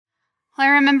Well,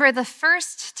 I remember the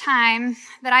first time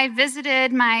that I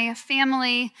visited my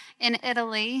family in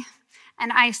Italy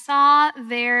and I saw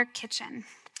their kitchen.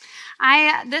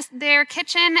 Their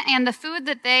kitchen and the food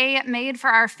that they made for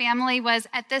our family was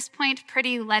at this point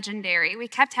pretty legendary. We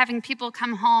kept having people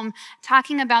come home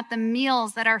talking about the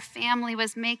meals that our family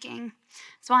was making.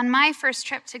 So on my first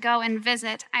trip to go and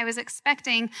visit, I was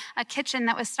expecting a kitchen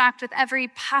that was stocked with every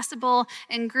possible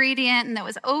ingredient and that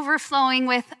was overflowing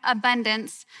with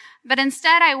abundance. But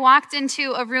instead, I walked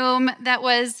into a room that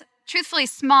was truthfully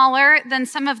smaller than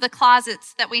some of the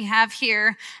closets that we have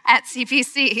here at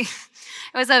CPC.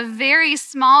 It was a very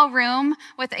small room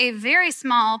with a very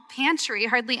small pantry,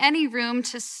 hardly any room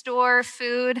to store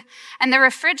food. And the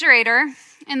refrigerator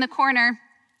in the corner,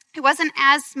 it wasn't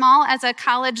as small as a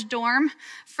college dorm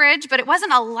fridge, but it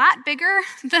wasn't a lot bigger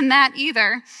than that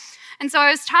either. And so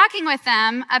I was talking with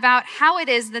them about how it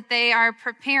is that they are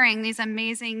preparing these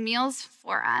amazing meals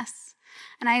for us.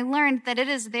 And I learned that it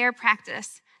is their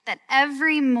practice that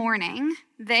every morning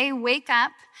they wake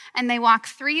up and they walk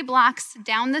 3 blocks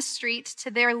down the street to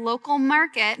their local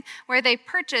market where they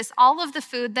purchase all of the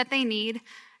food that they need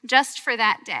just for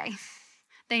that day.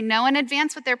 They know in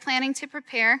advance what they're planning to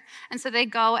prepare, and so they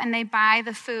go and they buy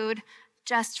the food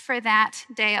just for that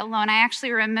day alone. I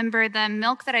actually remember the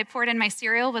milk that I poured in my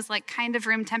cereal was like kind of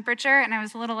room temperature, and I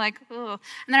was a little like, ooh. And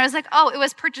then I was like, oh, it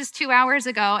was purchased 2 hours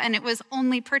ago, and it was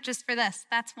only purchased for this.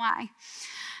 That's why.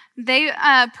 They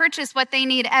purchase what they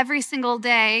need every single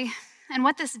day, and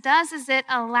what this does is it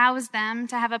allows them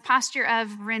to have a posture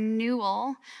of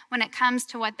renewal when it comes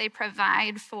to what they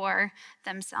provide for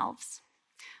themselves.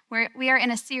 We are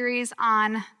in a series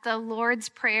on the Lord's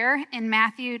Prayer in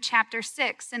Matthew chapter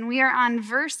 6, and we are on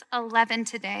verse 11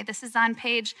 today. This is on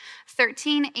page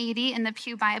 1380 in the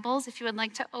Pew Bibles, if you would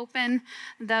like to open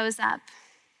those up.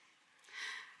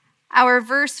 Our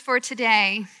verse for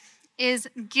today is,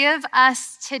 "Give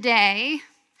us today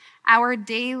our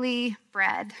daily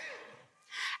bread."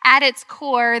 At its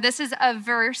core, this is a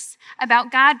verse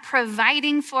about God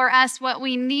providing for us what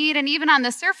we need. And even on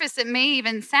the surface, it may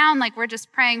even sound like we're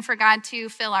just praying for God to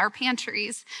fill our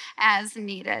pantries as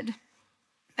needed.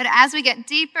 But as we get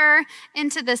deeper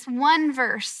into this one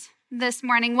verse this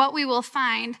morning, what we will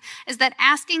find is that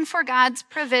asking for God's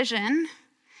provision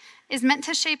is meant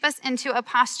to shape us into a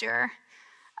posture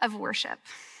of worship.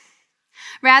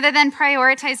 Rather than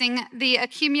prioritizing the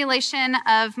accumulation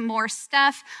of more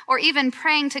stuff or even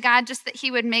praying to God just that he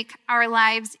would make our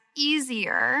lives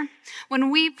easier,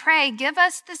 when we pray, "Give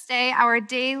us this day our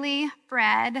daily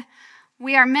bread,"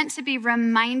 we are meant to be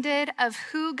reminded of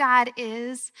who God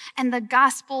is and the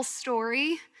gospel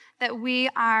story that we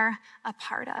are a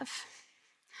part of.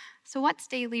 So what's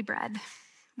daily bread?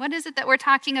 What is it that we're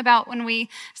talking about when we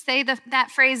say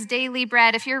that phrase, daily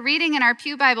bread? If you're reading in our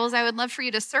Pew Bibles, I would love for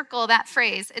you to circle that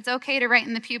phrase. It's okay to write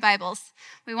in the Pew Bibles.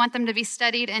 We want them to be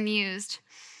studied and used.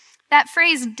 That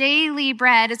phrase, daily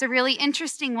bread, is a really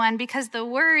interesting one because the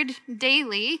word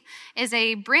daily is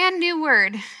a brand new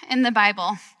word in the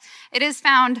Bible. It is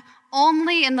found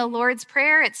only in the Lord's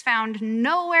Prayer. It's found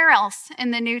nowhere else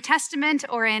in the New Testament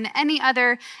or in any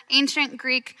other ancient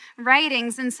Greek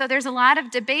writings. And so there's a lot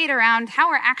of debate around how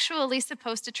we're actually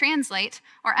supposed to translate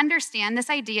or understand this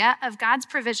idea of God's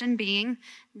provision being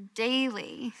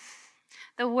daily.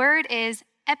 The word is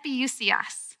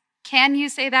epiousios. Can you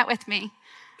say that with me?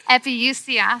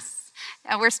 Epiousios.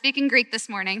 We're speaking Greek this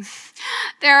morning.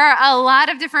 There are a lot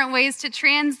of different ways to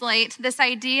translate this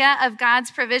idea of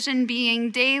God's provision being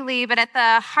daily, but at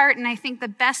the heart, and I think the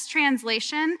best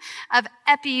translation of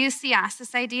epiousios,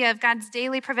 this idea of God's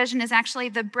daily provision, is actually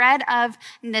the bread of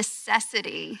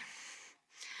necessity.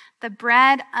 The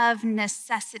bread of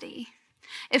necessity.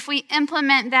 If we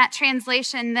implement that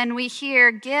translation, then we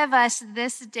hear, "Give us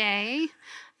this day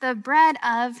the bread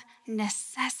of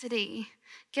necessity."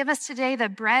 Give us today the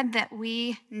bread that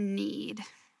we need.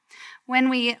 When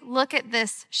we look at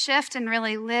this shift and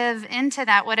really live into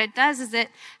that, what it does is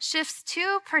it shifts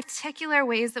 2 particular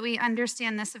ways that we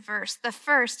understand this verse. The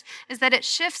first is that it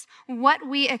shifts what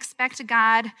we expect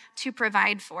God to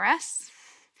provide for us,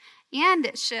 and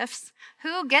it shifts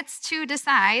who gets to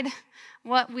decide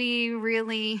what we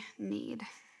really need.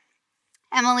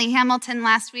 Emily Hamilton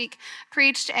last week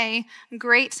preached a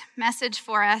great message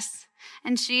for us.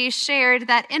 And she shared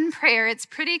that in prayer, it's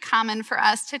pretty common for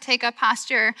us to take a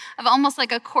posture of almost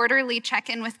like a quarterly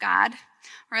check-in with God.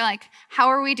 We're like, how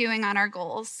are we doing on our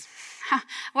goals?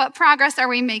 What progress are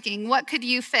we making? What could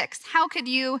you fix? How could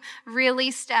you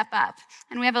really step up?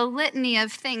 And we have a litany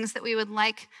of things that we would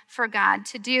like for God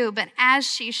to do. But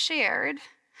as she shared,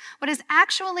 What is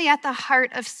actually at the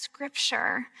heart of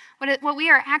Scripture, what we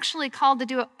are actually called to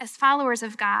do as followers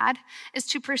of God, is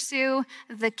to pursue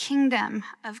the kingdom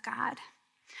of God.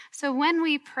 So when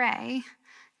we pray,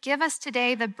 give us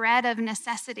today the bread of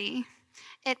necessity,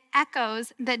 it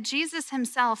echoes that Jesus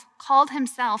himself called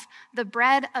himself the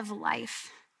bread of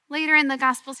life. Later in the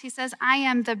Gospels, he says, I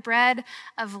am the bread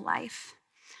of life.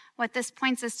 What this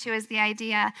points us to is the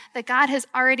idea that God has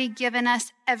already given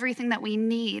us everything that we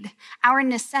need. Our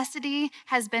necessity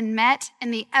has been met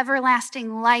in the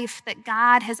everlasting life that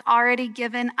God has already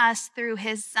given us through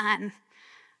his Son.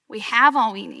 We have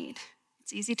all we need.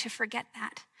 It's easy to forget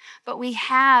that, but we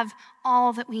have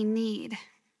all that we need.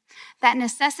 That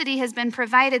necessity has been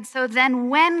provided, so then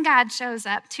when God shows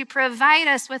up to provide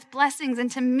us with blessings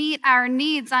and to meet our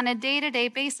needs on a day-to-day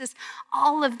basis,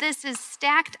 all of this is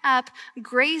stacked up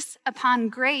grace upon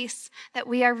grace that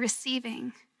we are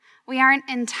receiving. We aren't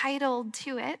entitled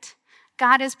to it.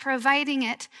 God is providing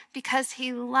it because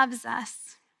he loves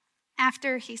us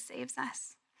after he saves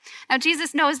us. Now,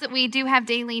 Jesus knows that we do have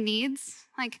daily needs,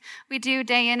 like we do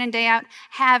day in and day out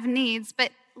have needs,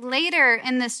 but later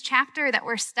in this chapter that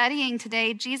we're studying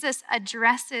today, Jesus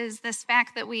addresses this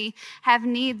fact that we have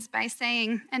needs by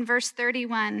saying in verse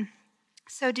 31,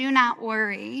 so do not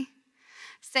worry,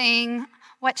 saying,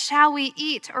 what shall we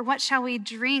eat, or what shall we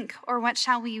drink, or what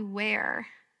shall we wear?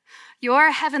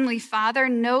 Your heavenly Father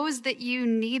knows that you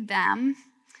need them,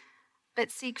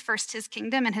 but seek first his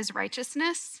kingdom and his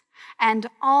righteousness, and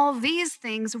all these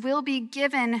things will be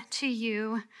given to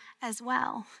you as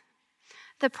well.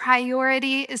 The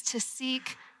priority is to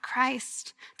seek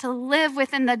Christ, to live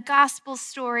within the gospel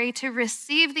story, to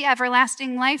receive the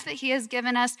everlasting life that he has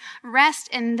given us, rest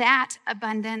in that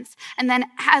abundance. And then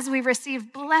as we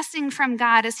receive blessing from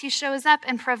God, as he shows up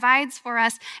and provides for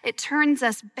us, it turns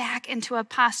us back into a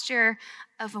posture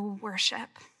of worship.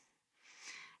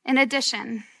 In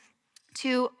addition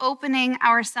to opening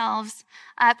ourselves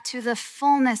up to the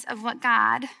fullness of what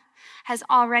God has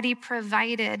already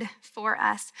provided for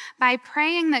us. By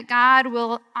praying that God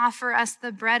will offer us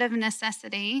the bread of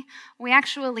necessity, we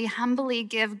actually humbly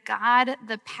give God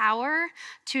the power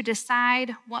to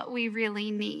decide what we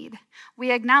really need.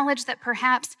 We acknowledge that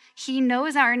perhaps he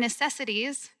knows our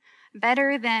necessities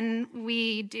better than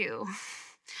we do.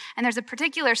 And there's a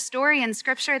particular story in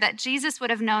Scripture that Jesus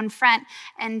would have known front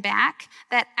and back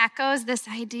that echoes this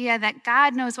idea that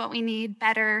God knows what we need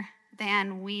better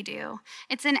than we do.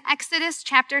 It's in Exodus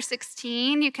chapter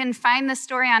 16. You can find the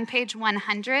story on page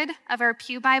 100 of our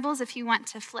Pew Bibles if you want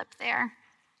to flip there.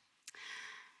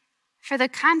 For the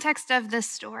context of this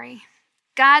story,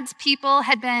 God's people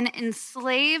had been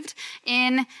enslaved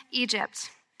in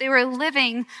Egypt. They were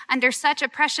living under such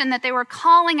oppression that they were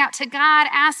calling out to God,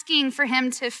 asking for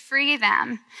him to free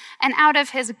them. And out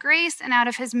of his grace and out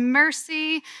of his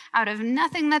mercy, out of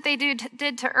nothing that they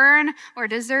did to earn or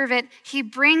deserve it, he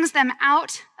brings them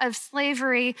out of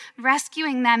slavery,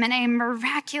 rescuing them in a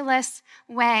miraculous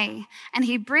way. And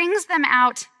he brings them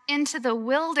out into the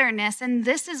wilderness, and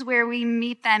this is where we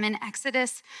meet them in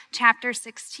Exodus chapter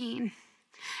 16.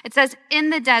 It says,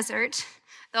 in the desert,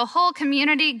 the whole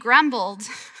community grumbled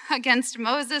against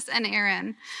Moses and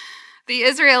Aaron. The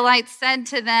Israelites said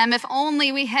to them, if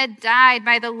only we had died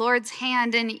by the Lord's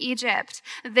hand in Egypt.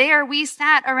 There we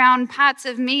sat around pots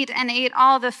of meat and ate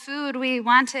all the food we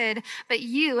wanted, but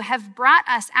you have brought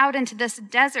us out into this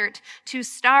desert to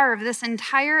starve this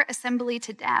entire assembly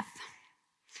to death.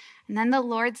 And then the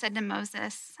Lord said to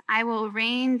Moses, I will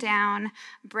rain down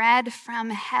bread from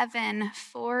heaven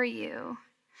for you.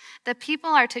 The people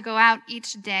are to go out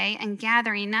each day and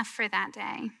gather enough for that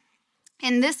day.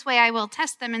 In this way, I will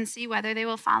test them and see whether they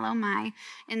will follow my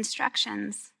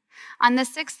instructions. On the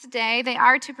sixth day, they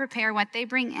are to prepare what they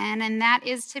bring in, and that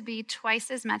is to be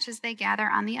twice as much as they gather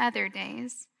on the other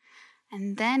days.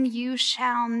 And then you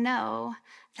shall know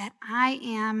that I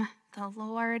am the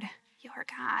Lord your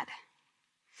God.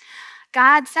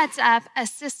 God sets up a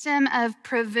system of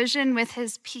provision with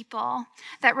his people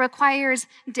that requires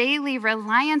daily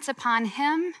reliance upon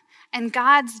him and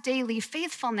God's daily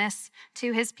faithfulness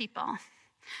to his people.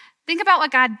 Think about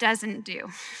what God doesn't do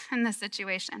in this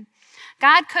situation.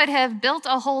 God could have built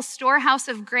a whole storehouse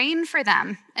of grain for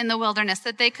them in the wilderness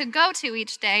that they could go to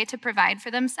each day to provide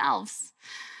for themselves.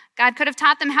 God could have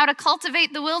taught them how to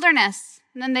cultivate the wilderness,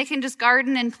 and then they can just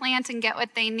garden and plant and get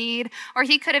what they need. Or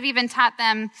he could have even taught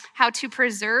them how to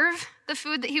preserve the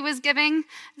food that he was giving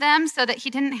them so that he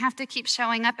didn't have to keep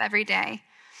showing up every day.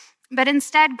 But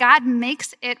instead, God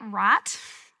makes it rot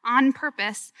on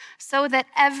purpose so that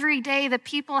every day the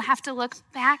people have to look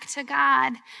back to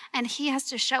God and he has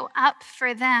to show up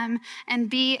for them and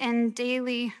be in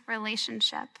daily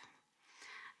relationship.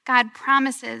 God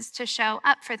promises to show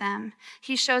up for them.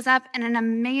 He shows up in an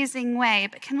amazing way.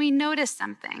 But can we notice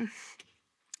something?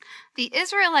 The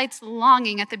Israelites'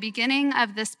 longing at the beginning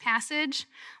of this passage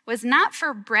was not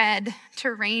for bread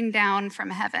to rain down from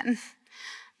heaven.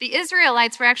 The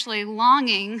Israelites were actually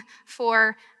longing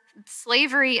for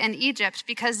slavery in Egypt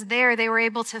because there they were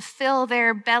able to fill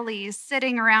their bellies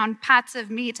sitting around pots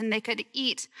of meat and they could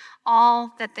eat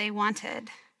all that they wanted.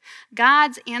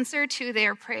 God's answer to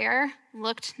their prayer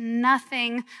looked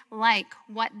nothing like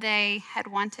what they had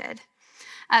wanted.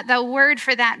 The word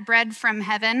for that bread from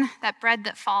heaven, that bread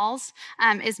that falls,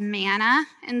 is manna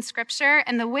in Scripture.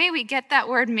 And the way we get that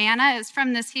word manna is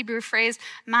from this Hebrew phrase,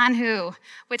 manhu,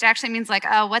 which actually means like,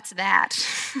 oh, what's that?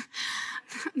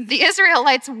 The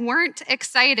Israelites weren't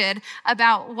excited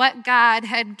about what God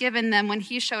had given them when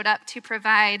he showed up to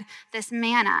provide this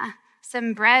manna.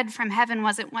 Some bread from heaven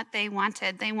wasn't what they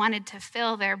wanted. They wanted to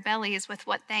fill their bellies with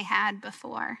what they had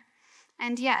before.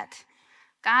 And yet,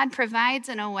 God provides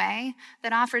in a way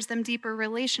that offers them deeper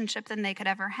relationship than they could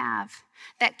ever have,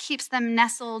 that keeps them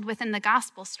nestled within the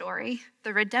gospel story,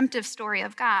 the redemptive story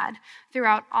of God,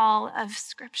 throughout all of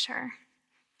Scripture.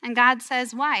 And God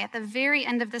says why? At the very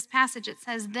end of this passage, it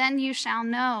says, "Then you shall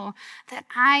know that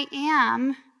I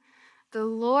am the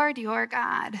Lord your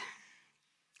God."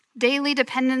 Daily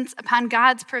dependence upon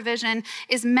God's provision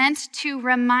is meant to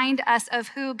remind us of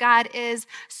who God is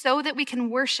so that we can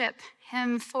worship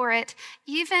him for it,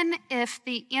 even if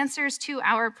the answers to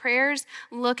our prayers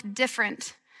look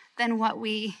different than what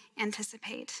we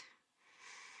anticipate.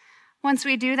 Once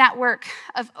we do that work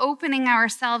of opening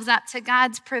ourselves up to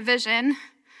God's provision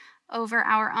over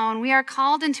our own, we are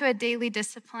called into a daily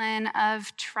discipline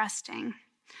of trusting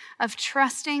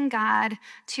God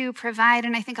to provide.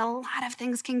 And I think a lot of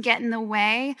things can get in the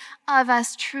way of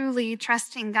us truly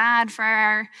trusting God for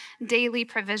our daily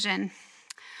provision.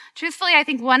 Truthfully, I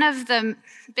think one of the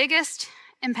biggest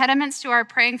impediments to our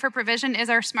praying for provision is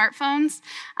our smartphones.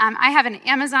 I have an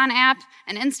Amazon app,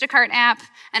 an Instacart app,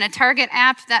 and a Target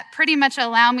app that pretty much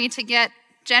allow me to get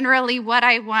generally what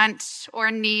I want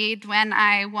or need when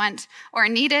I want or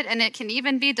need it, and it can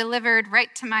even be delivered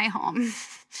right to my home.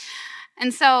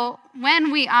 And so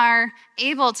when we are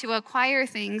able to acquire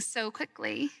things so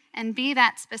quickly and be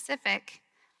that specific,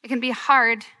 it can be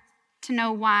hard to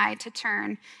know why to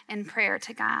turn in prayer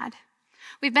to God.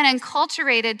 We've been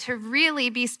enculturated to really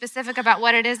be specific about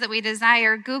what it is that we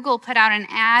desire. Google put out an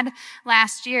ad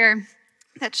last year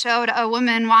that showed a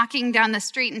woman walking down the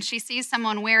street and she sees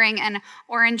someone wearing an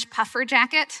orange puffer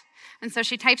jacket. And so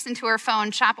she types into her phone,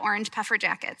 "shop orange puffer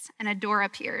jackets," and a door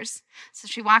appears. So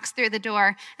she walks through the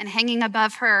door, and hanging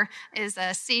above her is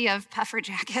a sea of puffer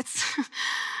jackets.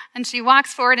 And she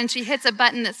walks forward and she hits a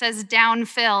button that says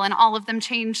downfill, and all of them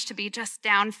change to be just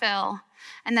downfill.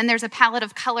 And then there's a palette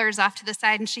of colors off to the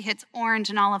side, and she hits orange,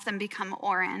 and all of them become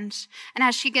orange. And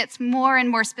as she gets more and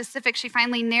more specific, she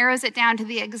finally narrows it down to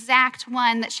the exact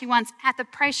one that she wants at the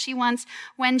price she wants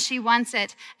when she wants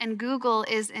it. And Google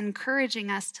is encouraging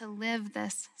us to live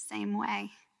this same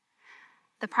way.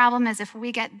 The problem is if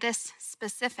we get this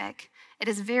specific, it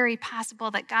is very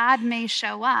possible that God may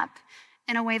show up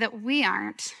in a way that we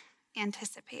aren't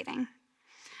anticipating.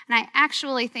 And I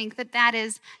actually think that that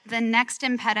is the next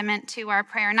impediment to our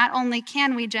prayer. Not only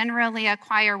can we generally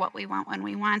acquire what we want when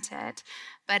we want it,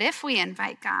 but if we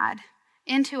invite God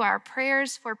into our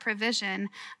prayers for provision,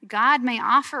 God may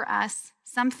offer us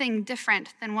something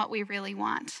different than what we really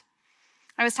want.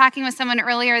 I was talking with someone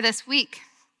earlier this week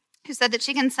who said that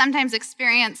she can sometimes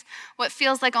experience what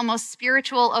feels like almost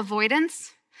spiritual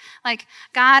avoidance. Like,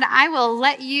 God, I will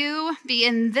let you be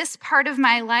in this part of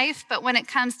my life, but when it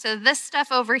comes to this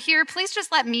stuff over here, please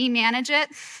just let me manage it.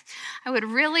 I would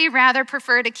really rather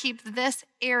prefer to keep this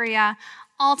area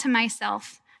all to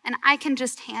myself, and I can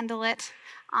just handle it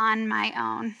on my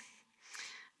own.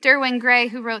 Derwin Gray,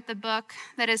 who wrote the book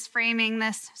that is framing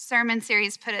this sermon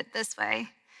series, put it this way.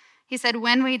 He said,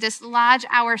 when we dislodge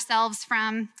ourselves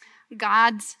from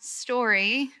God's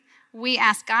story, we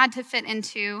ask God to fit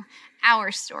into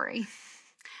our story.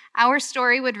 Our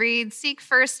story would read, seek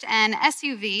first an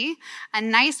SUV, a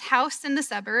nice house in the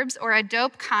suburbs, or a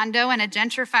dope condo in a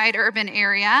gentrified urban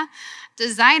area,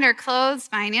 designer clothes,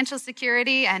 financial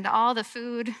security, and all the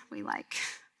food we like.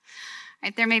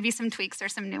 Right? There may be some tweaks or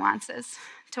some nuances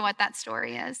to what that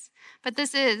story is, but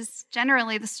this is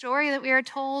generally the story that we are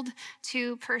told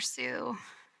to pursue.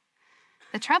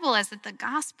 The trouble is that the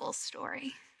gospel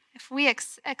story, if we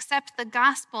accept the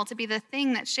gospel to be the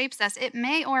thing that shapes us, it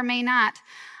may or may not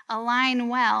align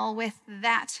well with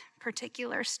that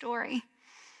particular story.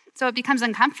 So it becomes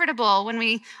uncomfortable when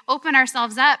we open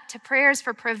ourselves up to prayers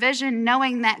for provision,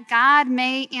 knowing that God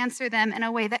may answer them in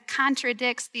a way that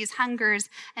contradicts these hungers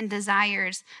and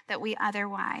desires that we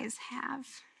otherwise have.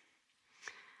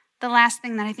 The last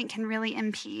thing that I think can really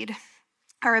impede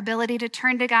our ability to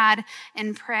turn to God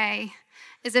and pray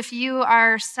is if you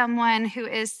are someone who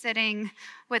is sitting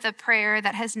with a prayer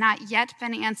that has not yet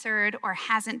been answered or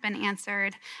hasn't been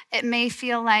answered. It may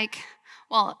feel like,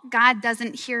 well, God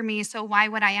doesn't hear me, so why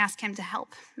would I ask him to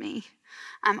help me?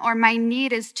 Or my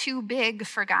need is too big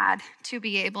for God to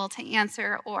be able to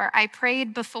answer, or I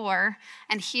prayed before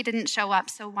and he didn't show up,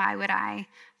 so why would I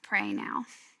pray now?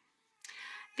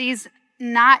 These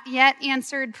not yet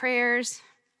answered prayers,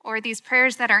 or these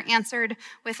prayers that are answered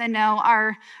with a no,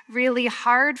 are really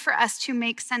hard for us to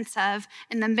make sense of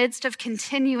in the midst of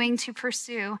continuing to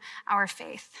pursue our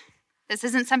faith. This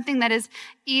isn't something that is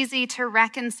easy to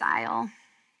reconcile.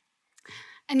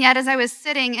 And yet, as I was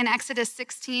sitting in Exodus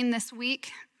 16 this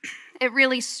week, it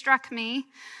really struck me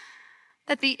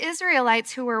that the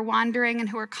Israelites who were wandering and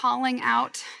who were calling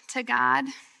out to God,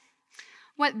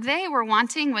 what they were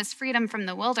wanting was freedom from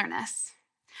the wilderness.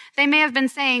 They may have been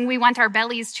saying, we want our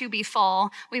bellies to be full.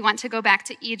 We want to go back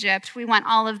to Egypt. We want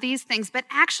all of these things. But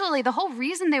actually, the whole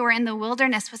reason they were in the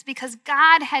wilderness was because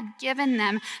God had given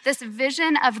them this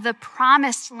vision of the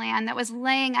promised land that was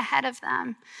laying ahead of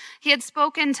them. He had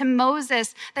spoken to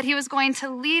Moses that he was going to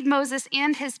lead Moses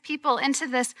and his people into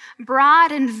this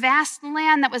broad and vast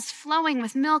land that was flowing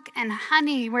with milk and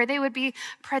honey, where they would be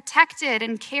protected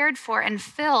and cared for and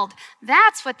filled.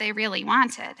 That's what they really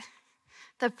wanted.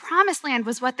 The promised land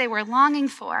was what they were longing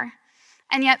for.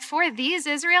 And yet for these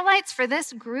Israelites, for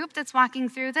this group that's walking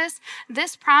through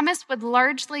this promise would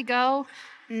largely go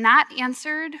not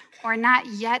answered or not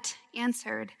yet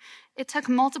answered. It took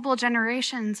multiple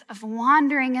generations of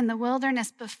wandering in the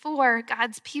wilderness before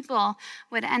God's people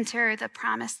would enter the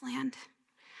promised land.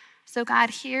 So God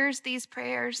hears these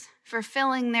prayers for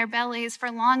filling their bellies,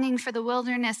 for longing for the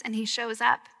wilderness, and he shows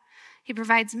up. He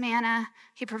provides manna,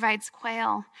 he provides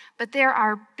quail, but there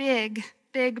are big,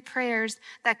 big prayers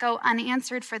that go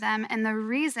unanswered for them. And the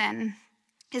reason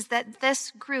is that this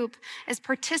group is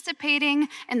participating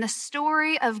in the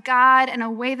story of God in a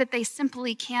way that they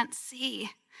simply can't see.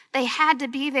 They had to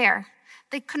be there.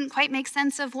 They couldn't quite make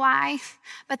sense of why,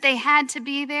 but they had to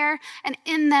be there. And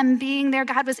in them being there,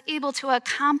 God was able to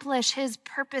accomplish his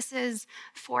purposes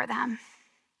for them.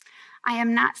 I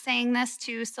am not saying this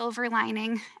to silver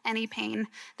lining any pain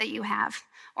that you have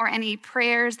or any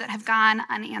prayers that have gone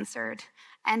unanswered.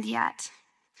 And yet,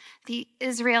 the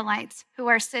Israelites who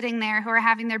are sitting there, who are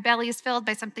having their bellies filled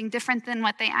by something different than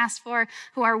what they asked for,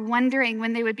 who are wondering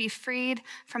when they would be freed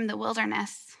from the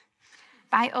wilderness,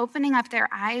 by opening up their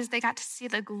eyes, they got to see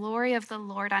the glory of the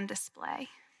Lord on display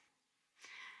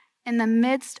in the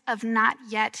midst of not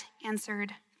yet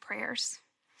answered prayers.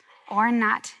 Or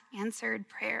not answered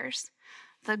prayers.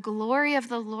 The glory of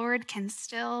the Lord can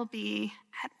still be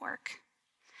at work.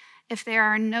 If there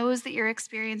are no's that you're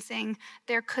experiencing,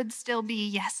 there could still be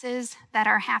yeses that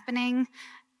are happening,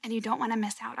 and you don't want to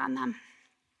miss out on them.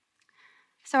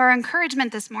 So our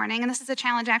encouragement this morning, and this is a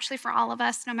challenge actually for all of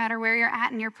us, no matter where you're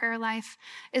at in your prayer life,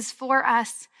 is for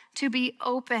us to be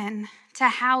open to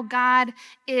how God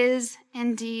is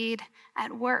indeed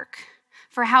at work,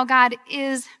 for how God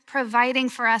is providing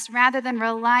for us rather than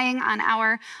relying on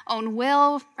our own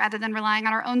will, rather than relying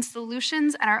on our own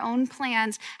solutions and our own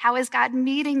plans. How is God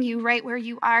meeting you right where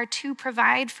you are to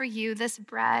provide for you this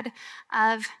bread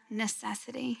of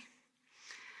necessity?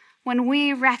 When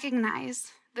we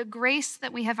recognize the grace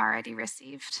that we have already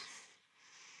received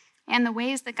and the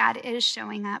ways that God is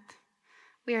showing up,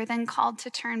 we are then called to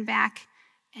turn back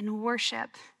in worship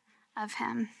of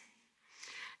him.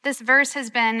 This verse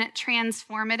has been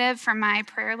transformative for my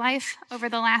prayer life over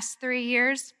the last 3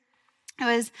 years. It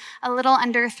was a little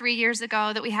under 3 years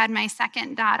ago that we had my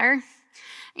second daughter.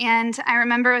 And I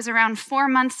remember it was around 4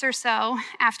 months or so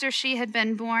after she had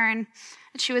been born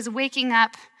that she was waking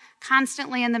up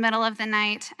constantly in the middle of the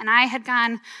night. And I had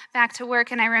gone back to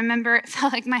work, and I remember it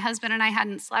felt like my husband and I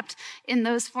hadn't slept in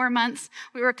those 4 months.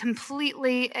 We were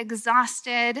completely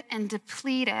exhausted and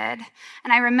depleted.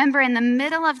 And I remember in the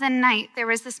middle of the night, there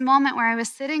was this moment where I was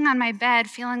sitting on my bed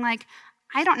feeling like,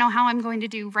 I don't know how I'm going to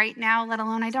do right now, let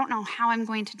alone I don't know how I'm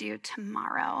going to do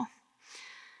tomorrow.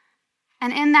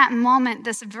 And in that moment,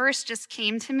 this verse just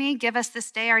came to me, give us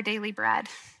this day our daily bread.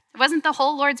 It wasn't the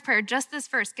whole Lord's Prayer, just this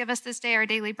verse, give us this day our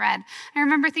daily bread. I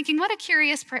remember thinking, what a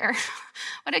curious prayer.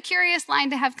 What a curious line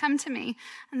to have come to me.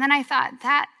 And then I thought,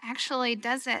 that actually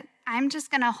does it. I'm just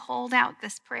going to hold out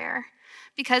this prayer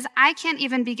because I can't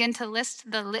even begin to list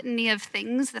the litany of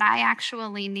things that I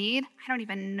actually need. I don't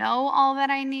even know all that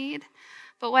I need.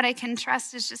 But what I can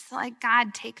trust is just like,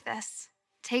 God, take this.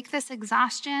 Take this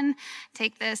exhaustion,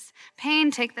 take this pain,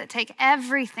 take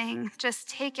everything. Just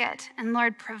take it, and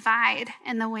Lord, provide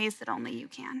in the ways that only you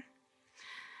can.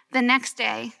 The next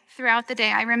day, throughout the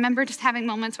day, I remember just having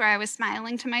moments where I was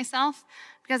smiling to myself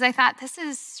because I thought, this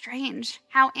is strange.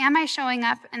 How am I showing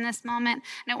up in this moment?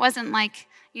 And it wasn't like,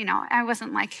 I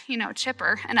wasn't like,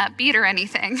 chipper and upbeat or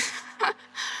anything.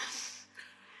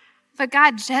 But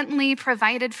God gently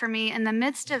provided for me in the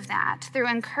midst of that, through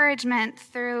encouragement,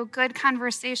 through good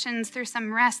conversations, through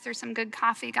some rest, through some good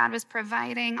coffee. God was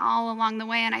providing all along the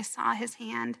way, and I saw his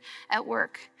hand at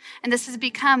work. And this has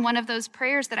become one of those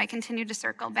prayers that I continue to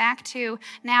circle back to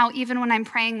now, even when I'm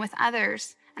praying with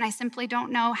others, and I simply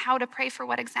don't know how to pray for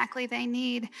what exactly they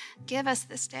need. Give us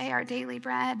this day our daily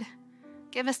bread.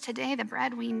 Give us today the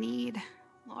bread we need,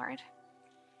 Lord.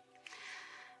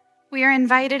 We are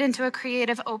invited into a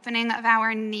creative opening of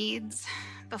our needs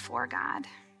before God.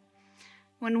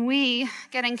 When we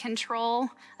get in control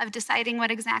of deciding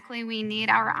what exactly we need,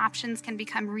 our options can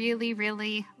become really,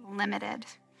 really limited.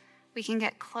 We can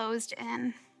get closed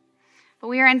in. But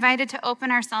we are invited to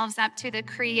open ourselves up to the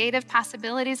creative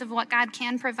possibilities of what God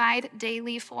can provide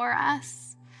daily for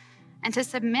us, and to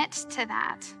submit to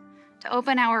that, to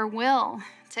open our will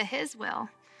to his will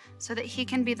so that he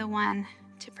can be the one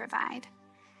to provide.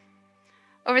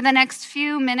 Over the next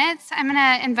few minutes, I'm going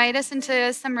to invite us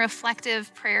into some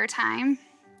reflective prayer time.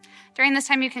 During this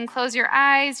time, you can close your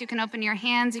eyes, you can open your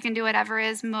hands, you can do whatever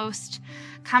is most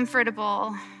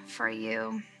comfortable for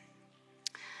you.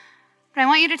 But I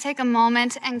want you to take a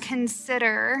moment and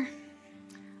consider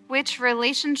which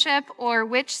relationship or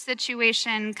which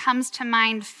situation comes to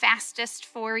mind fastest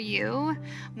for you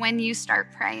when you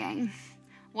start praying.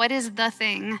 What is the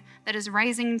thing that is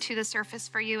rising to the surface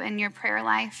for you in your prayer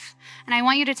life? And I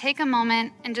want you to take a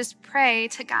moment and just pray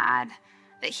to God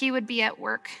that he would be at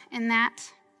work in that.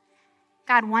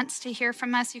 God wants to hear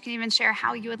from us. You can even share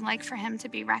how you would like for him to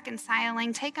be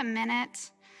reconciling. Take a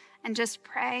minute and just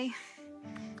pray.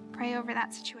 Pray over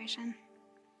that situation.